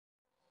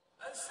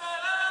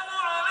السلام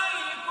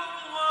عليكم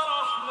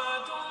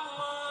ورحمة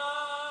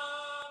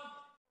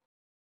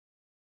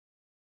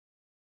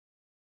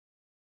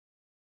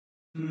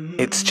الله.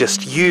 It's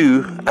just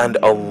you and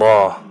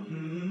Allah.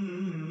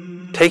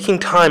 Taking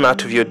time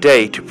out of your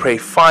day to pray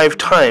 5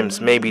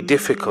 times may be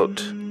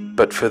difficult,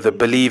 but for the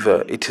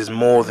believer it is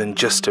more than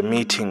just a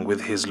meeting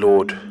with his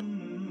Lord.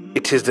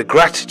 It is the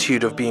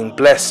gratitude of being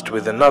blessed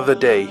with another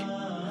day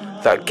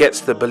that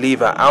gets the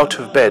believer out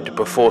of bed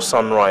before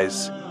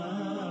sunrise.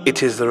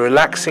 It is the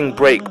relaxing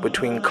break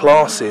between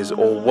classes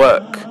or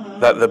work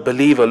that the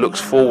believer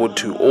looks forward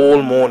to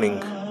all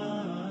morning.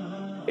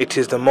 It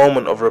is the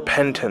moment of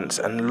repentance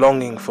and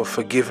longing for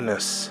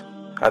forgiveness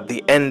at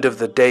the end of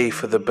the day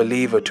for the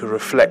believer to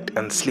reflect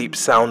and sleep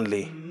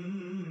soundly.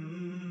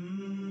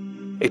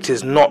 It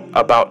is not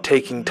about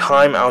taking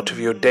time out of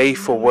your day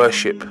for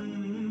worship.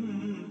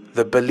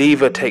 The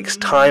believer takes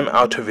time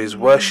out of his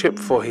worship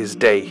for his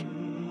day.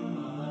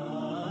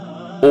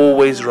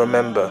 Always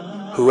remember,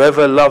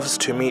 whoever loves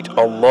to meet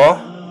Allah,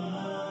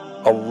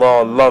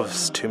 Allah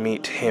loves to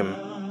meet him.